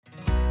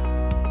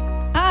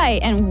Hi,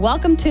 and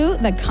welcome to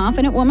the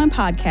Confident Woman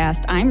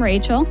Podcast. I'm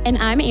Rachel. And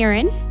I'm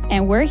Erin.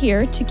 And we're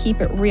here to keep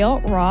it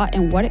real, raw,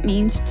 and what it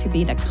means to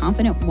be the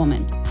confident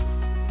woman.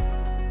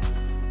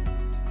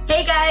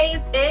 Hey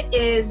guys, it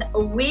is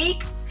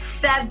week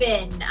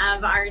 7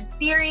 of our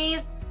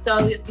series. So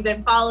if you've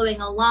been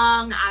following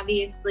along,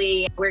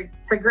 obviously we're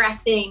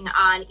progressing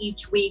on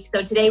each week.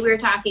 So today we're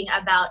talking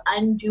about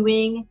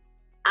undoing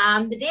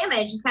the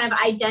damage, just kind of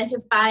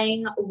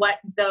identifying what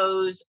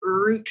those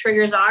root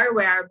triggers are,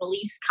 where our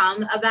beliefs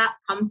come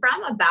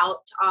from about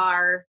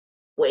our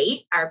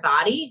weight, our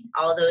body,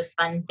 all those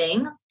fun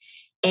things,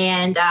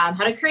 and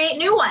how to create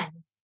new ones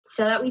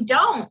so that we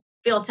don't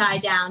feel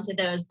tied down to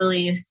those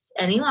beliefs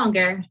any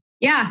longer.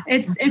 Yeah,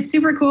 it's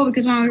super cool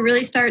because when we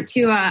really start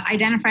to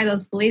identify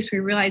those beliefs, we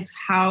realize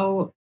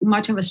how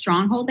much of a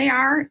stronghold they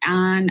are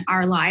on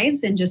our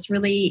lives and just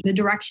really the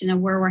direction of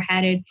where we're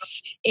headed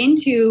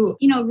into,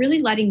 really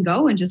letting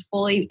go and just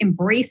fully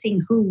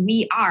embracing who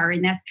we are.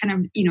 And that's kind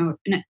of,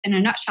 in a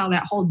nutshell,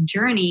 that whole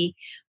journey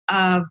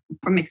of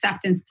from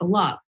acceptance to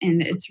love.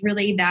 And it's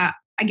really that,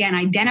 again,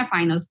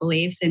 identifying those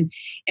beliefs and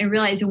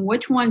realizing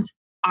which ones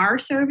are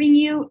serving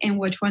you and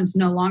which ones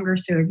no longer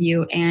serve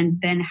you. And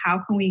then how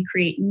can we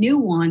create new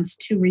ones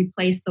to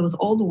replace those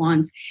old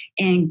ones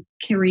and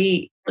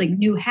create like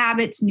new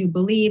habits, new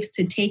beliefs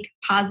to take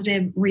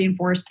positive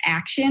reinforced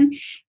action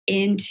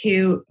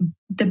into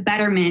the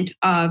betterment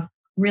of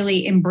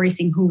really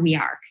embracing who we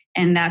are.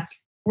 And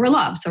we're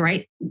love.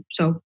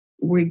 So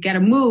we got to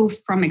move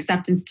from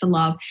acceptance to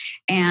love.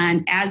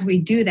 And as we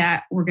do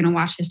that, we're going to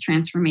watch this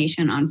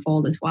transformation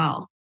unfold as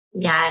well.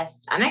 Yes,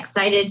 I'm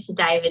excited to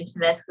dive into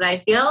this because I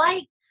feel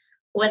like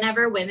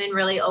whenever women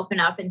really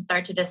open up and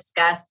start to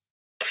discuss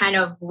kind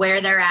of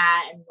where they're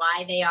at and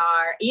why they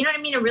are, you know what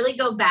I mean? To really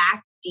go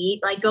back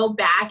deep, like go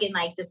back and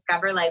like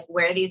discover like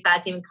where these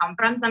thoughts even come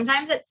from.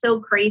 Sometimes it's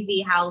so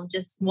crazy how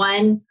just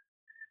one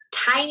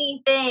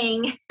tiny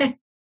thing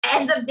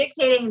ends up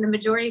dictating the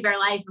majority of our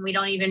life and we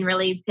don't even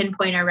really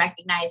pinpoint or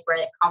recognize where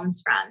it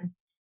comes from.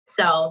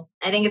 So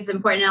I think it's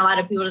important. A lot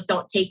of people just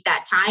don't take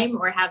that time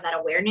or have that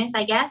awareness,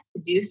 I guess,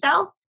 to do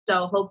so.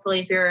 So hopefully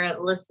if you're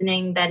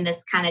listening, then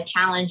this kind of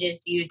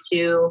challenges you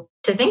to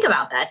think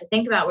about that, to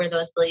think about where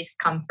those beliefs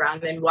come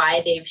from and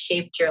why they've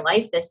shaped your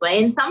life this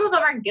way. And some of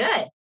them are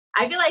good.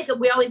 I feel like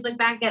we always look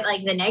back at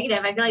like the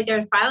negative. I feel like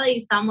there's probably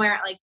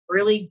somewhere like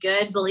really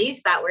good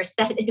beliefs that were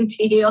set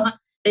into you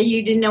that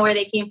you didn't know where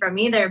they came from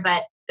either.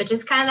 But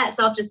just kind of that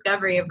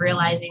self-discovery of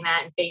realizing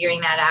that and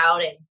figuring that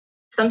out. And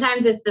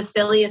sometimes it's the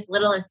silliest,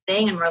 littlest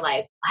thing. And we're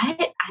like,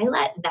 what? I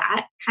let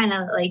that kind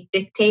of like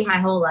dictate my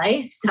whole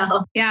life.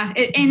 So yeah.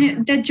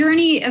 And the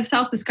journey of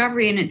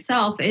self-discovery in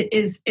itself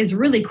is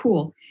really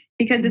cool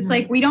because it's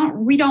like, we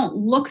don't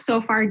look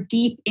so far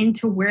deep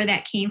into where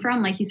that came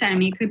from. Like you said, I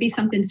mean, it could be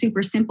something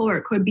super simple or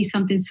it could be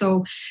something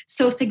so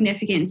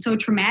significant and so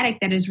traumatic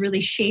that has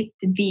really shaped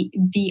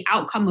the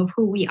outcome of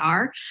who we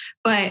are.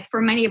 But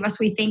for many of us,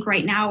 we think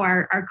right now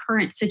our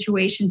current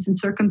situations and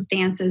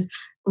circumstances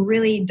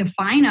really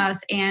define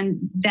us. And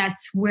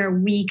that's where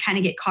we kind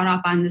of get caught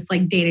up on this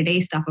like day-to-day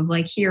stuff of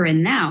like here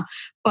and now.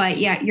 But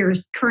yeah, your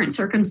current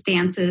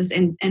circumstances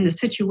and the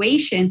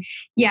situation,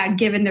 yeah,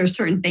 given there's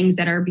certain things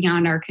that are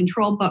beyond our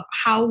control, but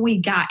how we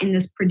got in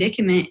this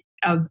predicament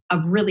of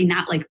really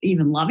not like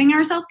even loving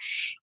ourselves,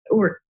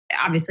 or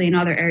obviously in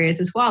other areas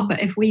as well.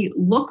 But if we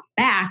look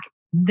back,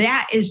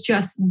 that is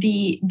just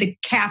the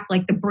cap,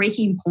 like the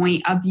breaking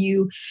point of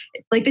you,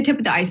 like the tip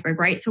of the iceberg,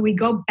 right? So we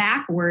go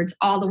backwards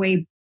all the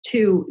way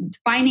to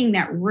finding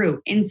that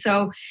root. And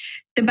so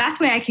the best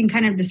way I can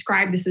kind of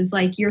describe this is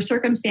like your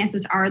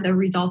circumstances are the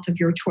result of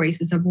your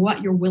choices of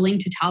what you're willing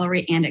to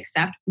tolerate and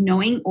accept,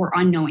 knowing or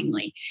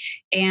unknowingly.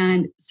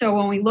 And so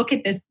when we look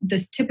at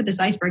this tip of this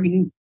iceberg,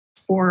 and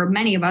for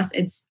many of us,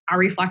 it's our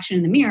reflection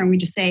in the mirror, and we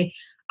just say,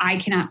 I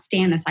cannot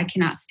stand this. I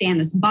cannot stand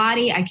this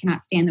body. I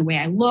cannot stand the way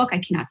I look. I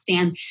cannot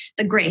stand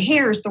the gray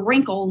hairs, the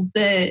wrinkles,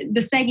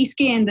 the saggy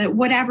skin, the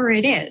whatever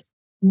it is.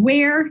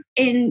 Where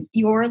in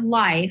your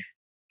life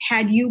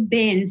had you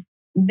been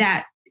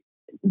that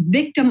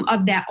victim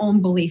of that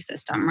own belief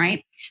system,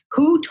 right?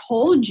 Who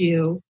told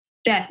you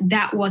that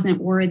that wasn't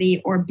worthy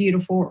or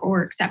beautiful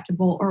or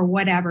acceptable or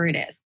whatever it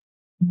is?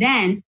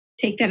 Then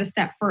take that a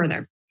step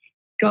further.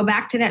 Go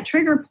back to that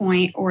trigger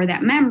point or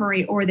that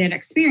memory or that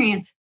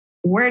experience.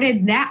 Where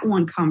did that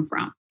one come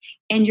from?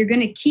 And you're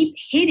going to keep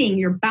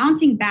you're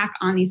bouncing back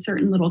on these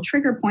certain little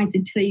trigger points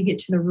until you get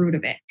to the root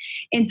of it.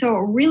 And so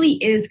it really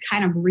is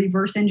kind of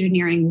reverse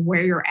engineering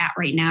where you're at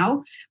right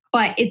now,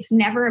 but it's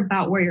never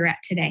about where you're at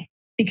today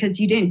because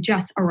you didn't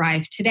just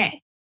arrive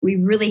today. We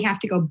really have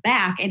to go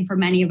back. And for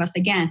many of us,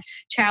 again,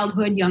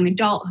 childhood, young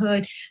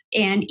adulthood,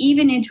 and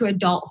even into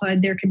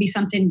adulthood, there could be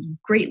something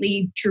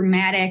greatly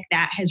dramatic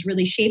that has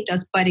really shaped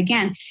us. But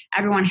again,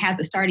 everyone has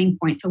a starting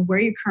point. So where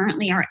you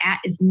currently are at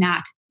is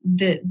not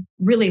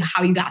really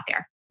how you got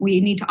there. We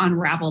need to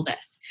unravel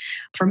this.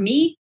 For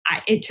me,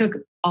 it took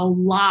a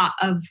lot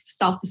of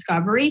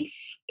self-discovery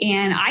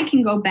And I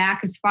can go back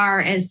as far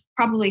as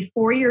probably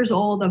 4 years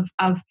old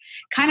of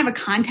kind of a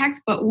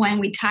context. But when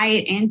we tie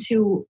it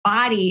into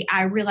body,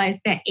 I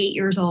realized that 8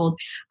 years old,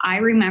 I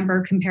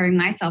remember comparing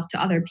myself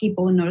to other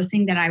people and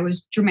noticing that I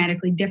was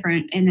dramatically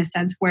different in the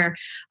sense where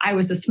I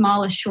was the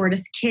smallest,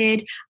 shortest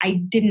kid.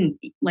 I didn't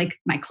like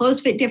my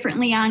clothes fit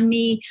differently on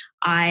me.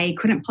 I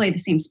couldn't play the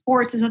same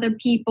sports as other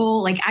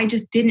people. Like I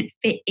just didn't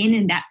fit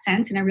in that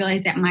sense. And I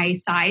realized that my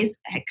size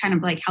had kind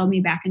of like held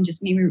me back and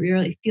just made me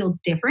really feel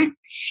different.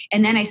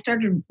 And then I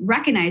started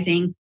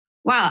recognizing,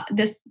 wow,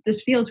 this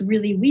feels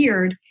really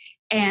weird,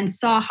 and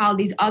saw how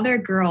these other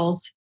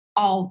girls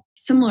all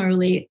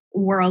similarly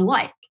were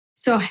alike.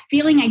 So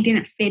feeling I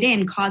didn't fit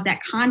in caused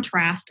that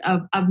contrast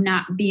of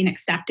not being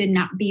accepted,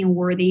 not being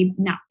worthy,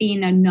 not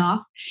being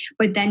enough.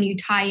 But then you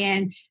tie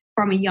in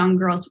from a young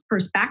girl's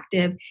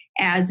perspective,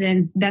 as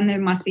in, then there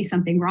must be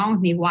something wrong with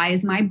me. Why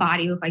does my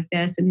body look like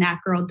this and that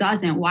girl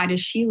doesn't? Why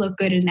does she look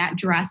good in that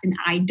dress and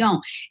I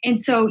don't?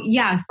 And so,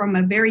 yeah, from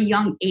a very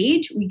young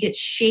age, we get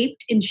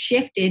shaped and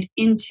shifted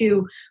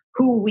into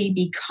who we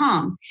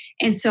become.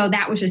 And so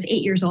that was just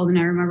 8 years old. And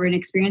I remember an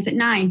experience at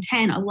 9,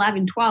 10,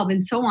 11, 12,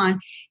 and so on.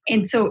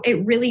 And so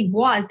it really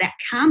was that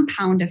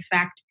compound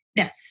effect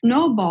that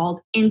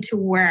snowballed into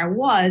where I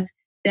was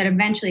that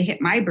eventually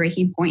hit my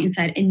breaking point and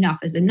said, enough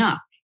is enough.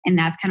 And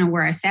that's kind of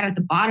where I sat at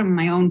the bottom of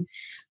my own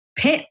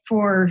pit,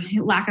 for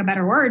lack of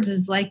better words,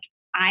 is like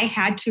I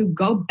had to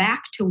go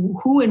back to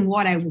who and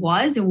what I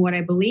was and what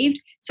I believed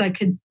so I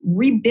could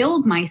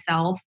rebuild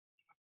myself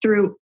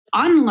through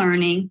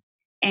unlearning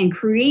and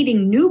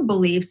creating new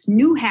beliefs,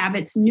 new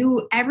habits,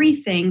 new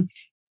everything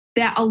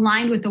that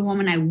aligned with the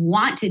woman I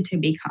wanted to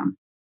become,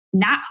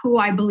 not who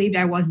I believed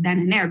I was then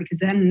and there, because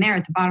then and there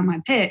at the bottom of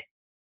my pit,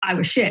 I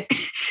was shit.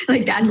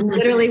 Like that's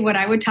literally what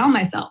I would tell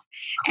myself.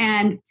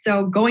 And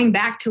so going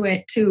back to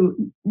it,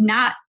 to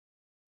not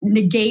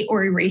negate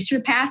or erase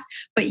your past,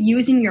 but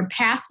using your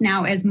past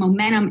now as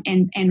momentum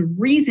and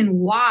reason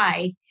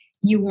why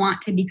you want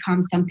to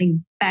become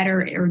something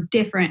better or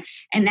different.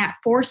 And that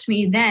forced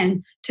me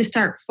then to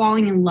start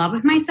falling in love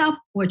with myself,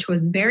 which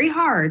was very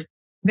hard,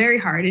 very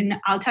hard. And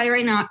I'll tell you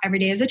right now, every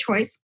day is a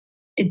choice.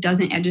 I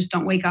just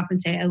don't wake up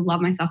and say, I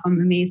love myself, I'm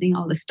amazing,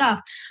 all this stuff.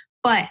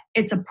 But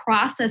it's a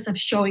process of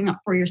showing up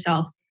for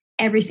yourself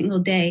every single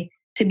day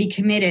to be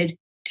committed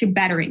to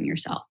bettering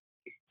yourself.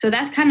 So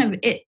that's kind of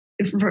it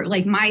for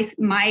like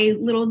my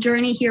little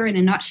journey here in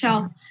a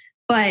nutshell.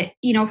 But,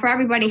 you know, for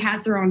everybody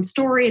has their own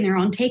story and their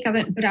own take of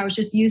it. But I was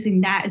just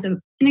using that as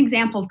an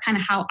example of kind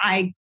of how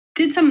I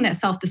did some of that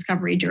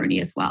self-discovery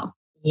journey as well.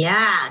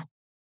 Yeah.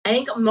 I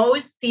think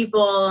most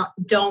people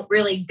don't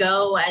really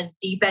go as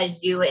deep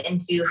as you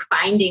into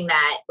finding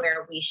that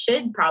where we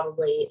should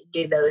probably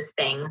do those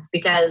things.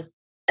 Because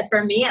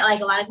for me, like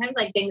a lot of times,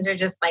 like things are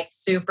just like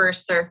super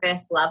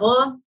surface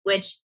level,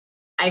 which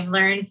I've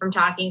learned from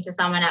talking to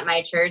someone at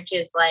my church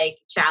is like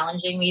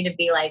challenging me to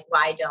be like,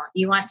 why don't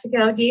you want to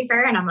go deeper?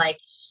 And I'm like,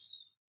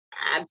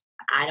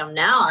 I don't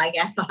know. I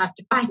guess I'll have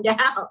to find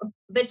out.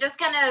 But just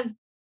kind of,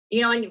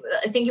 you know, and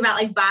thinking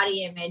about like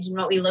body image and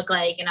what we look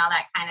like and all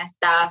that kind of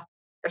stuff.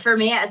 For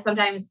me,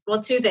 sometimes,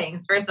 well, two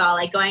things. First of all,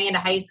 like going into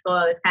high school,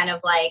 it was kind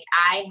of like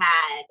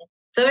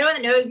so anyone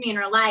that knows me in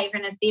real life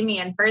and has seen me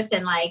in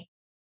person, like,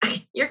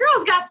 your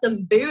girl's got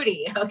some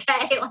booty,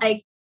 okay?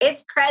 Like,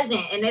 it's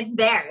present and it's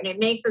there and it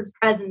makes its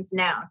presence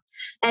known.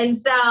 And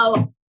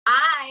so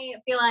I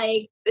feel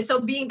like, so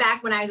being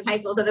back when I was in high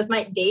school, so this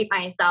might date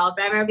myself,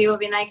 but I remember people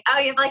being like, oh,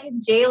 you have like a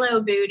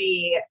J-Lo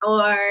booty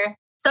or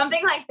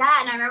something like that.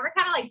 And I remember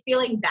kind of like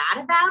feeling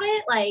bad about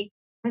it. Like,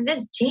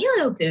 this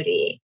J-Lo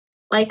booty.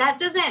 Like, that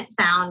doesn't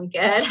sound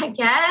good, I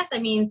guess. I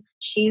mean,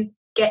 she's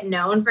getting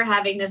known for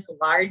having this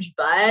large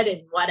butt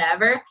and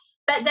whatever.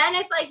 But then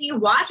it's like you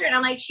watch her and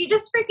I'm like, she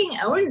just freaking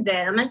owns it.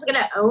 I'm just going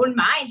to own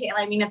my tail.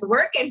 I mean, it's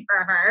working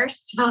for her.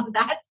 So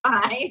that's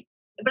fine.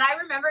 But I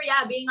remember,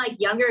 being like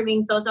younger and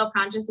being so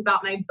self-conscious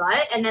about my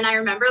butt. And then I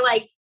remember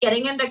like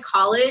getting into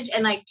college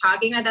and like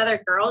talking with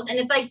other girls. And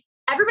it's like,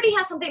 everybody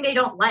has something they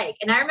don't like.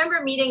 And I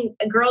remember meeting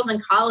girls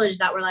in college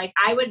that were like,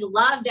 I would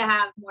love to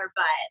have more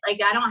butt.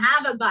 Like, I don't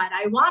have a butt.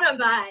 I want a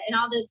butt and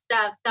all this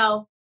stuff.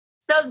 So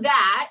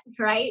that,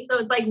 right? So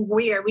it's like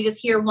weird. We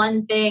just hear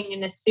one thing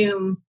and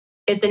assume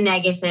it's a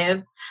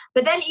negative.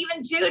 But then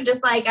even too,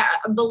 just like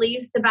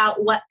beliefs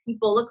about what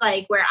people look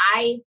like, where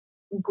I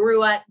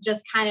grew up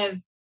just kind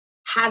of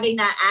having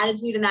that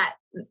attitude and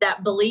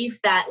that belief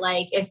that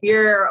like, if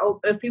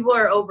people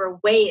are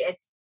overweight,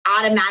 it's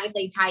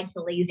automatically tied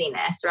to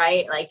laziness,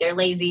 right? Like they're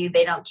lazy,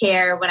 they don't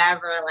care,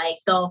 whatever. Like,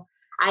 so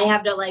I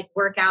have to like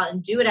work out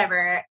and do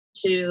whatever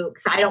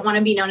because I don't want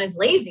to be known as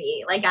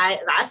lazy. Like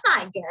that's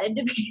not good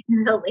to be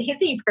the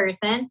lazy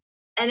person.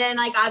 And then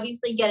like,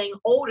 obviously getting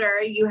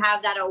older, you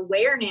have that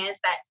awareness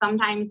that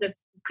sometimes if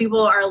people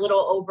are a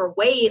little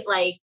overweight,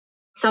 like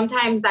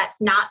sometimes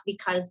that's not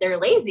because they're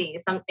lazy.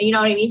 You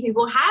know what I mean?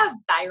 People have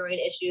thyroid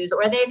issues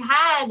or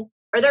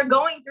they're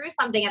going through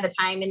something at the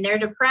time and they're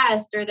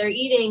depressed or they're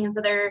eating. And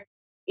so they're,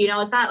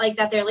 it's not like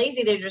that they're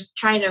lazy. They're just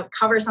trying to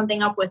cover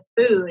something up with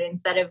food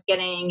instead of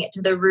getting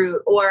to the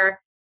root. Or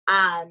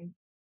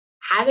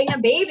having a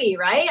baby,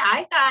 right?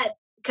 I thought,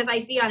 because I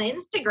see on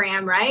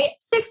Instagram, right?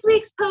 6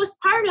 weeks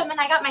postpartum and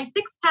I got my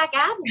 6-pack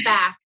abs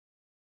back.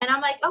 And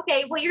I'm like,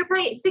 okay, well, you're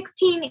probably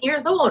 16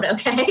 years old.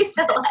 Okay.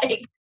 So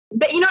like,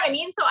 but you know what I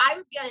mean? So I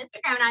would be on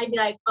Instagram and I'd be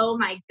like, oh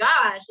my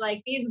gosh,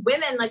 like these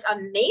women look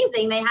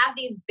amazing. They have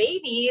these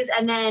babies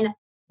and then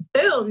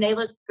boom, they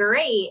look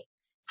great.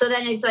 So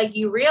then it's like,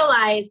 you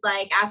realize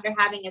like after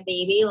having a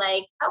baby,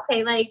 like,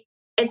 okay, like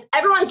it's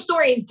everyone's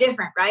story is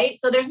different, right?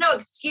 So there's no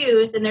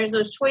excuse and there's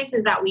those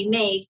choices that we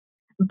make.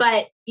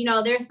 But, you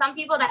know, there's some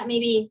people that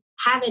maybe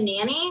have a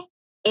nanny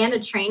and a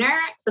trainer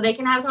so they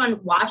can have someone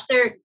watch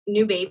their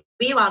new baby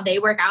while they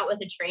work out with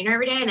a trainer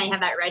every day and they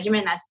have that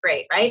regimen. That's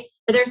great, right?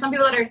 But there's some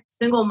people that are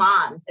single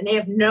moms and they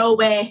have no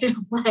way of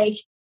like,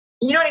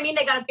 you know what I mean?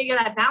 They got to figure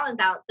that balance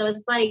out. So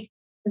it's like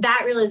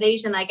that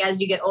realization, like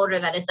as you get older,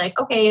 that it's like,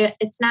 okay,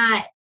 it's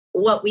not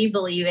what we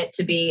believe it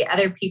to be.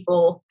 Other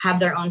people have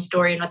their own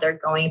story and what they're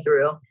going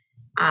through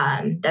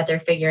that they're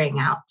figuring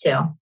out too.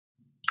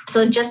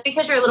 So just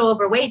because you're a little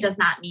overweight does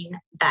not mean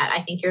that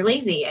I think you're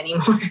lazy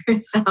anymore.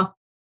 So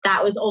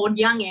that was old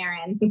young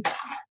Erin.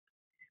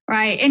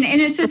 Right. And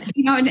it's just,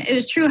 you know, and it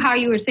was true how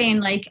you were saying,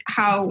 like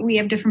how we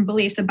have different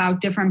beliefs about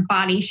different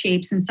body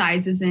shapes and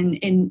sizes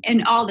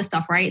and all the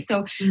stuff. Right.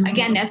 So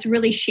again, that's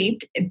really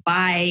shaped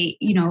by,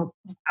 you know,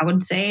 I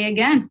would say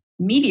again,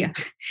 media,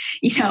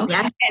 you know,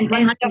 yeah,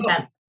 100%.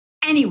 And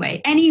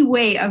anyway, any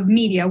way of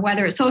media,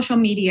 whether it's social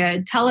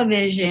media,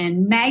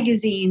 television,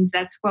 magazines,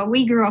 that's what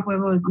we grew up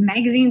with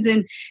magazines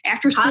and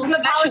after school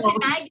Cosmopolitan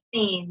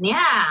magazine.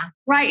 Yeah.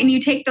 Right. And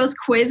you take those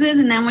quizzes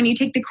and then when you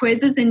take the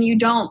quizzes and you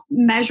don't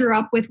measure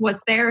up with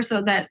what's there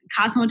so that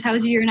Cosmo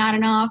tells you you're not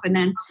enough and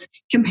then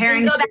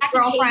comparing go back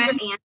girlfriends. And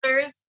change your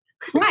answers.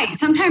 Right.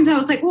 Sometimes I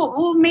was like,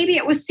 well, maybe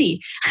it was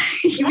C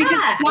because Yeah,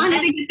 I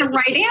wanted to get the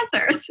right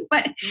answers.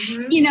 But,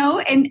 you know,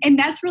 and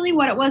that's really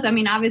what it was. I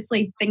mean,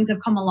 obviously things have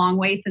come a long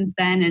way since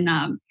then.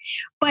 And,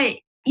 but,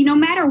 you know, no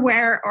matter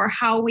where or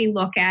how we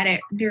look at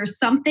it, there's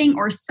something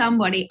or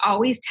somebody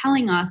always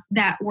telling us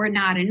that we're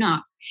not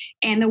enough.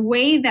 And the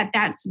way that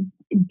that's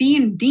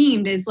being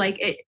deemed is like,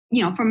 it,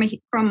 you know,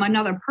 from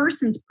another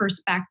person's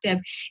perspective,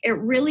 it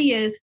really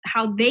is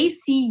how they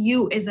see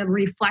you is a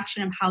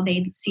reflection of how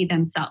they see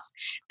themselves.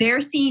 They're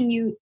seeing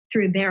you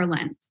through their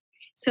lens.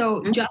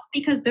 So just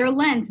because their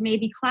lens may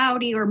be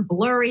cloudy or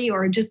blurry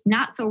or just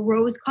not so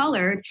rose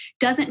colored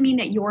doesn't mean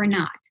that you're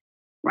not.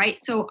 Right.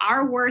 So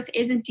our worth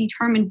isn't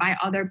determined by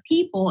other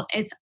people.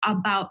 It's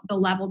about the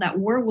level that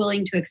we're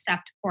willing to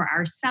accept for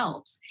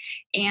ourselves.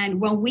 And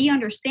when we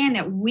understand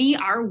that we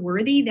are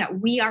worthy,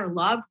 that we are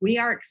loved, we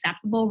are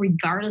acceptable,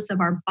 regardless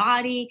of our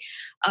body,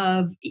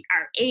 of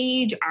our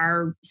age,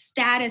 our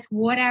status,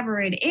 whatever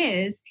it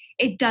is,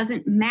 it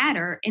doesn't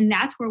matter. And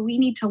that's where we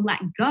need to let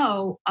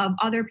go of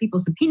other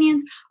people's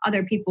opinions,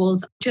 other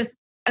people's just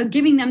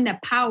giving them the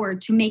power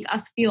to make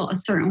us feel a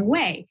certain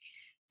way.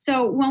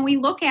 So when we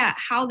look at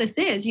how this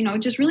is, you know,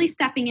 just really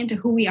stepping into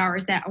who we are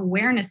is that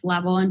awareness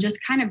level and just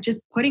kind of just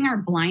putting our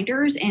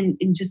blinders and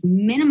just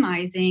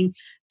minimizing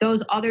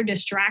those other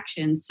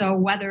distractions. So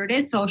whether it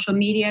is social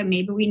media,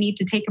 maybe we need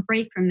to take a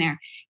break from there.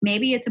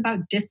 Maybe it's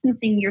about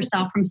distancing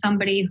yourself from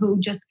somebody who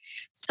just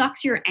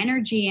sucks your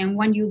energy. And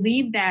when you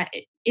leave that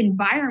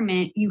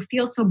environment, you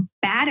feel so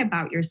bad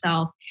about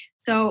yourself.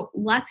 So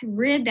let's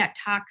rid that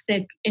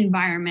toxic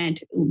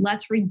environment.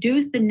 Let's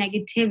reduce the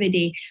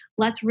negativity.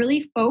 Let's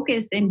really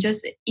focus and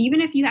just, even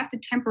if you have to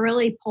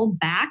temporarily pull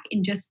back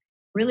and just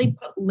really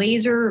put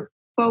laser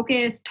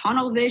focus,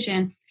 tunnel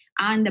vision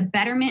on the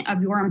betterment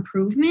of your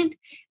improvement,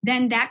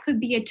 then that could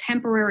be a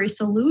temporary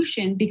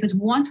solution because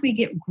once we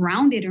get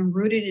grounded and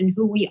rooted in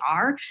who we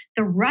are,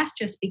 the rest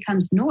just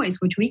becomes noise,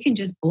 which we can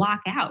just block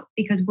out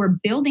because we're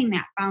building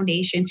that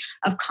foundation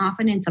of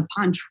confidence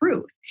upon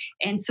truth.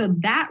 And so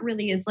that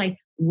really is like,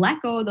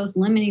 let go of those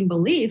limiting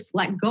beliefs,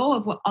 let go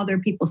of what other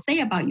people say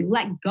about you,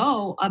 let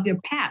go of your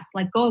past,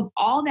 let go of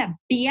all that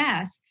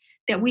BS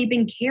that we've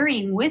been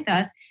carrying with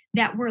us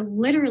that we're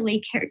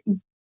literally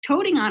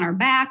toting on our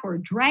back or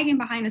dragging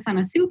behind us on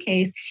a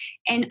suitcase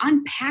and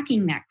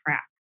unpacking that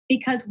crap.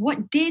 Because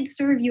what did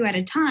serve you at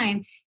a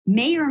time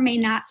may or may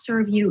not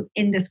serve you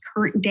in this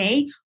current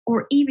day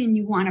or even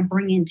you want to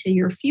bring into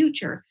your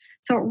future.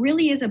 So it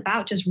really is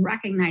about just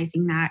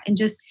recognizing that and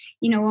just,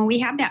 you know, when we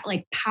have that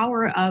like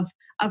power of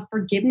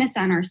forgiveness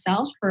on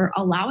ourselves for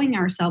allowing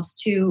ourselves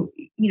to,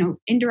 you know,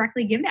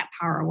 indirectly give that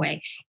power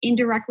away,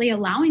 indirectly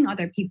allowing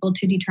other people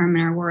to determine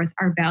our worth,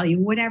 our value,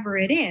 whatever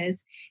it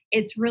is,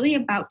 it's really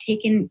about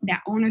taking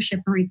that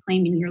ownership and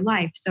reclaiming your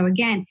life. So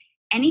again,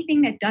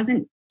 anything that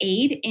doesn't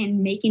aid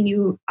in making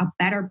you a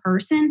better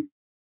person,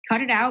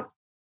 cut it out,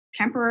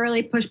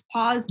 temporarily push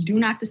pause, do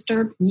not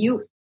disturb,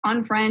 mute,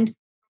 unfriend,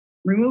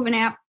 remove an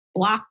app,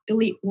 block,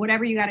 delete,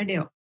 whatever you got to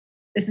do.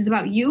 This is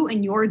about you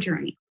and your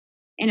journey.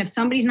 And if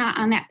somebody's not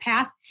on that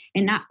path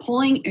and not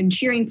pulling and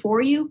cheering for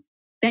you,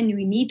 then you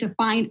need to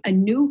find a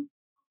new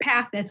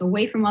path that's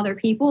away from other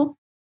people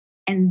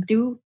and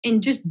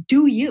just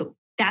do you.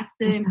 That's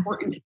the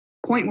important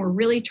point we're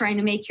really trying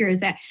to make here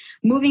is that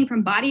moving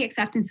from body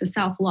acceptance to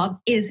self-love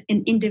is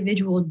an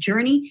individual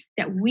journey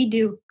that we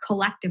do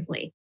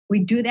collectively. We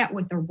do that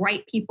with the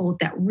right people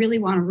that really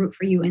want to root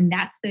for you. And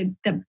that's the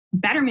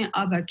betterment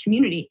of a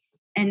community.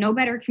 And no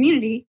better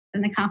community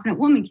than the Confident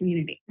Woman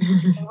community.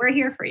 So we're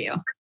here for you.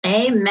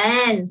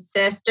 Amen,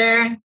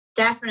 sister.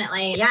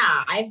 Definitely.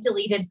 Yeah, I've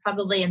deleted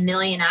probably 1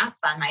 million apps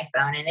on my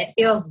phone and it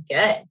feels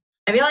good.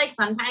 I feel like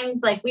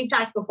sometimes, like we've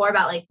talked before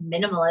about like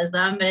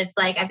minimalism, but it's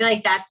like, I feel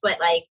like that's what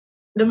like,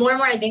 the more and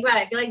more I think about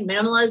it, I feel like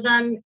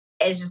minimalism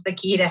is just the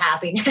key to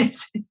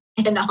happiness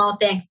in all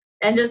things.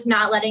 And just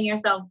not letting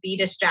yourself be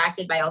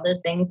distracted by all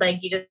those things,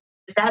 like you just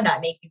said,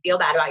 that make you feel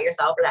bad about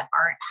yourself or that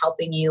aren't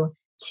helping you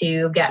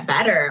to get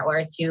better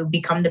or to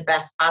become the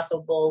best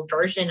possible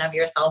version of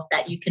yourself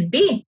that you can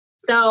be.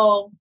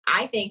 So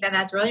I think that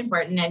that's really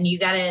important. And you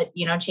got to,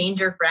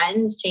 change your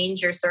friends,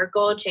 change your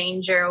circle,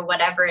 change your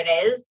whatever it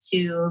is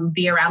to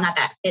be around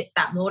that fits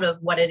that mold of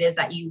what it is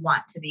that you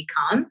want to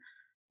become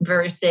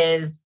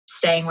versus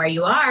staying where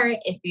you are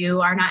if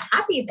you are not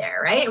happy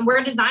there, right? And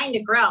we're designed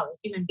to grow as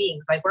human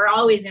beings. Like we're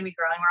always going to be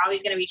growing. We're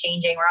always going to be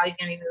changing. We're always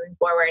going to be moving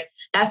forward.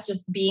 That's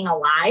just being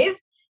alive.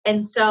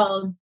 And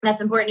so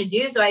that's important to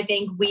do. So I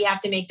think we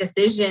have to make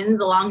decisions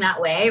along that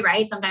way,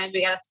 right? Sometimes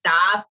we got to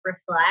stop,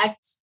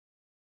 reflect,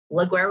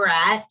 look where we're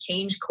at,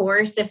 change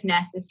course if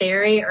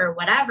necessary or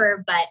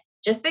whatever. But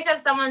just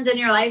because someone's in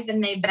your life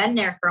and they've been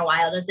there for a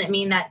while doesn't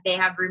mean that they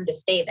have room to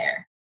stay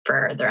there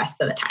for the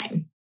rest of the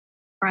time.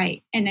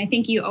 Right. And I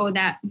think you owe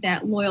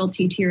that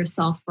loyalty to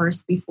yourself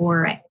first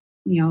before, right,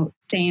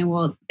 saying,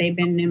 well, they've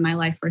been in my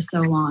life for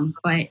so long.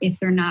 But if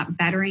they're not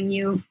bettering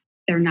you,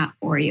 they're not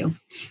for you.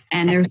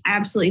 And there's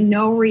absolutely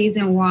no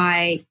reason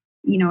why,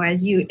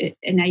 as you,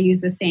 and I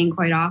use this saying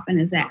quite often,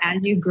 is that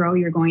as you grow,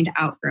 you're going to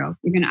outgrow.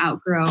 You're going to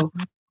outgrow,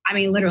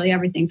 literally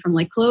everything from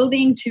like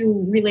clothing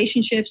to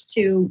relationships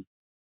to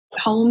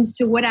homes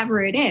to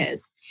whatever it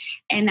is.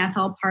 And that's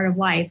all part of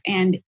life.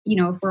 And,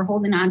 if we're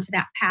holding on to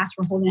that past,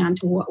 we're holding on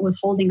to what was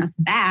holding us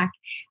back,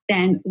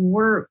 then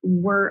we're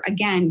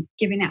again,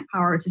 giving that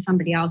power to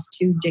somebody else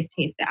to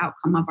dictate the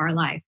outcome of our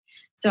life.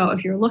 So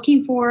if you're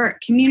looking for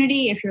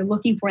community, if you're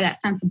looking for that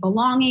sense of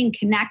belonging,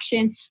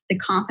 connection, the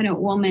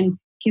Confident Woman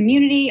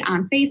community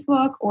on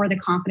Facebook or the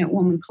Confident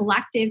Woman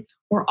Collective,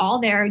 we're all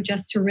there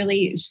just to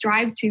really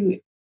strive to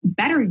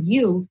better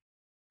you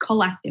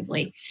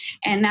collectively.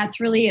 And that's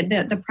really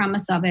the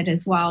premise of it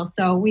as well.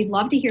 So we'd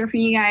love to hear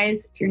from you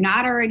guys. If you're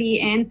not already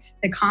in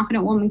the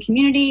Confident Woman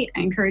community,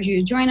 I encourage you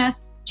to join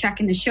us. Check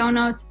in the show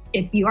notes.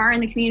 If you are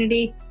in the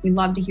community, we'd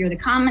love to hear the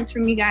comments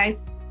from you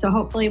guys. So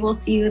hopefully we'll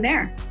see you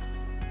there.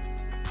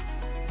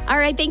 All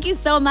right. Thank you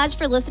so much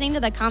for listening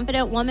to the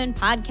Confident Woman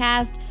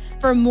podcast.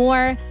 For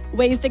more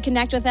ways to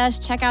connect with us,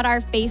 check out our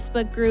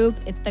Facebook group.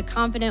 It's the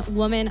Confident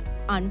Woman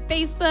on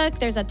Facebook.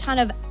 There's a ton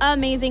of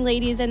amazing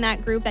ladies in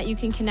that group that you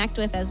can connect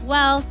with as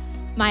well.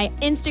 My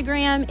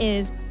Instagram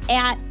is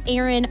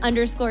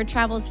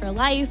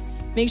 @Erin_travels4life.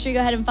 Make sure you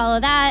go ahead and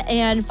follow that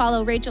and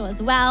follow Rachel as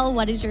well.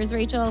 What is yours,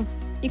 Rachel?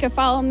 You can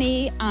follow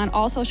me on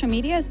all social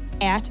medias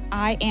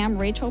 @I am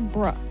Rachel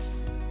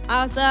Brooks.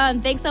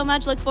 Awesome. Thanks so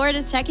much. Look forward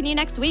to checking you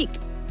next week.